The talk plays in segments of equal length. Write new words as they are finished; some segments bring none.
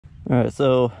All right,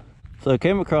 so I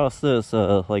came across this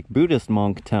like Buddhist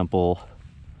monk temple.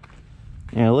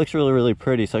 Yeah, it looks really, really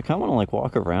pretty. So I kind of want to like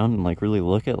walk around and like really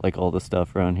look at like all the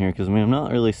stuff around here, because I mean, I'm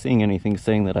not really seeing anything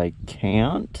saying that I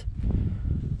can't.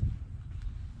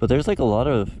 But there's like a lot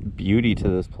of beauty to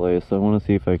this place. So I want to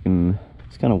see if I can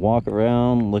just kind of walk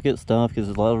around, look at stuff, because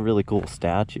there's a lot of really cool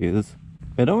statues.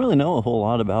 I don't really know a whole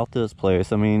lot about this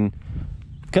place. I mean,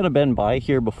 kind of been by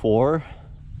here before,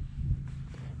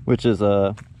 which is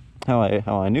how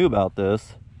I knew about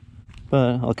this.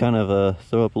 But I'll kind of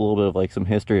throw up a little bit of like some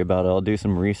history about it. I'll do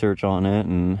some research on it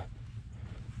and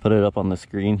put it up on the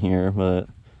screen here. But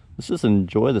let's just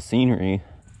enjoy the scenery.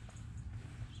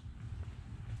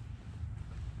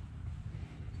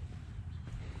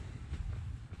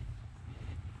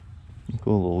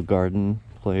 Cool little garden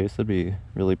place. It'd be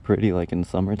really pretty like in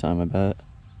summertime, I bet.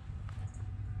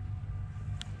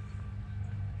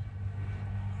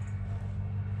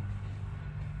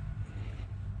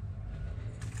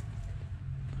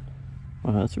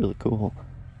 Wow, that's really cool.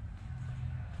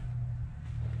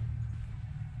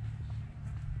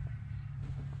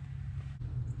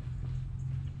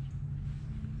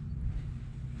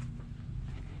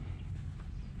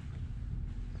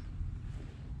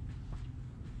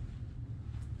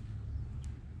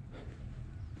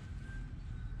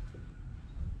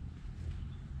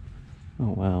 Oh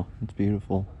wow, it's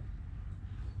beautiful.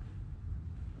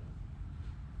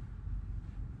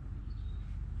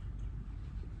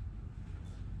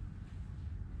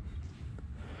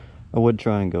 I would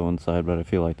try and go inside, but I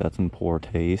feel like that's in poor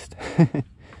taste.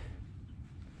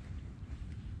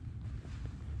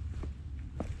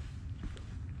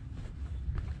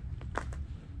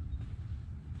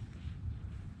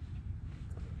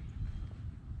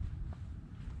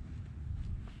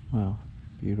 Wow,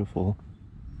 beautiful.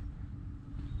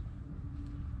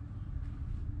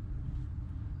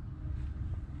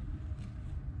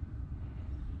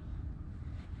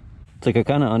 It's like I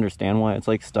kind of understand why it's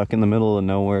like stuck in the middle of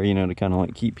nowhere, you know, to kind of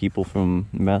like keep people from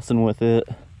messing with it.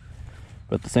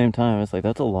 But at the same time, it's like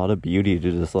that's a lot of beauty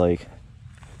to just like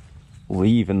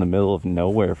leave in the middle of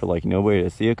nowhere for like nobody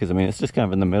to see it. Because I mean, it's just kind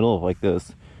of in the middle of like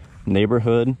this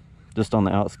neighborhood, just on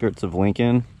the outskirts of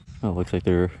Lincoln. Oh, it looks like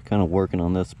they're kind of working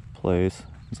on this place.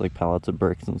 It's like pallets of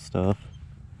bricks and stuff.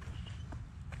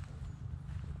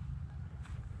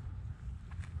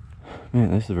 Man,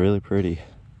 this is really pretty.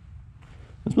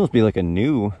 This must be like a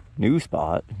new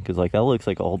spot, because like that looks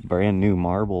like all brand new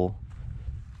marble.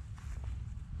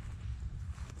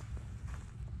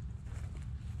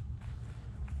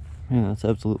 Man, that's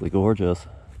absolutely gorgeous.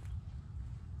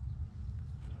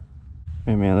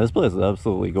 Hey man, this place is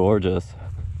absolutely gorgeous.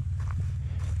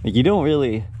 Like you don't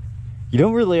really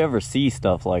ever see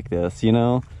stuff like this, you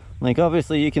know? Like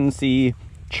obviously you can see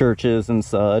churches and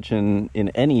such in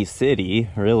any city,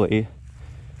 really.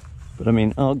 But I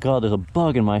mean, oh god, there's a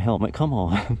bug in my helmet, come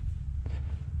on.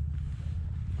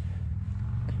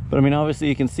 But I mean, obviously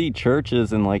you can see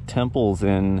churches and like temples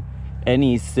in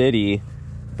any city,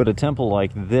 but a temple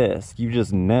like this, you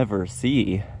just never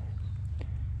see.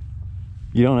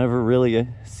 You don't ever really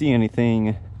see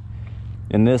anything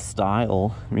in this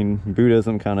style. I mean,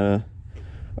 Buddhism kind of,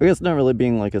 I guess not really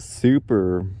being like a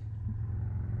super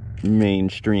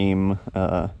mainstream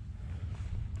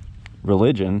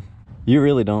religion. You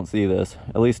really don't see this,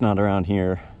 at least not around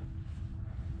here.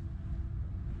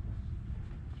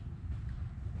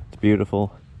 It's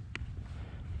beautiful.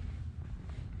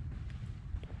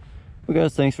 Well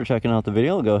guys, thanks for checking out the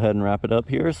video. I'll go ahead and wrap it up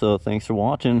here. So thanks for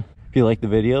watching. If you liked the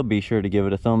video, be sure to give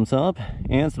it a thumbs up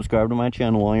and subscribe to my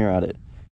channel while you're at it.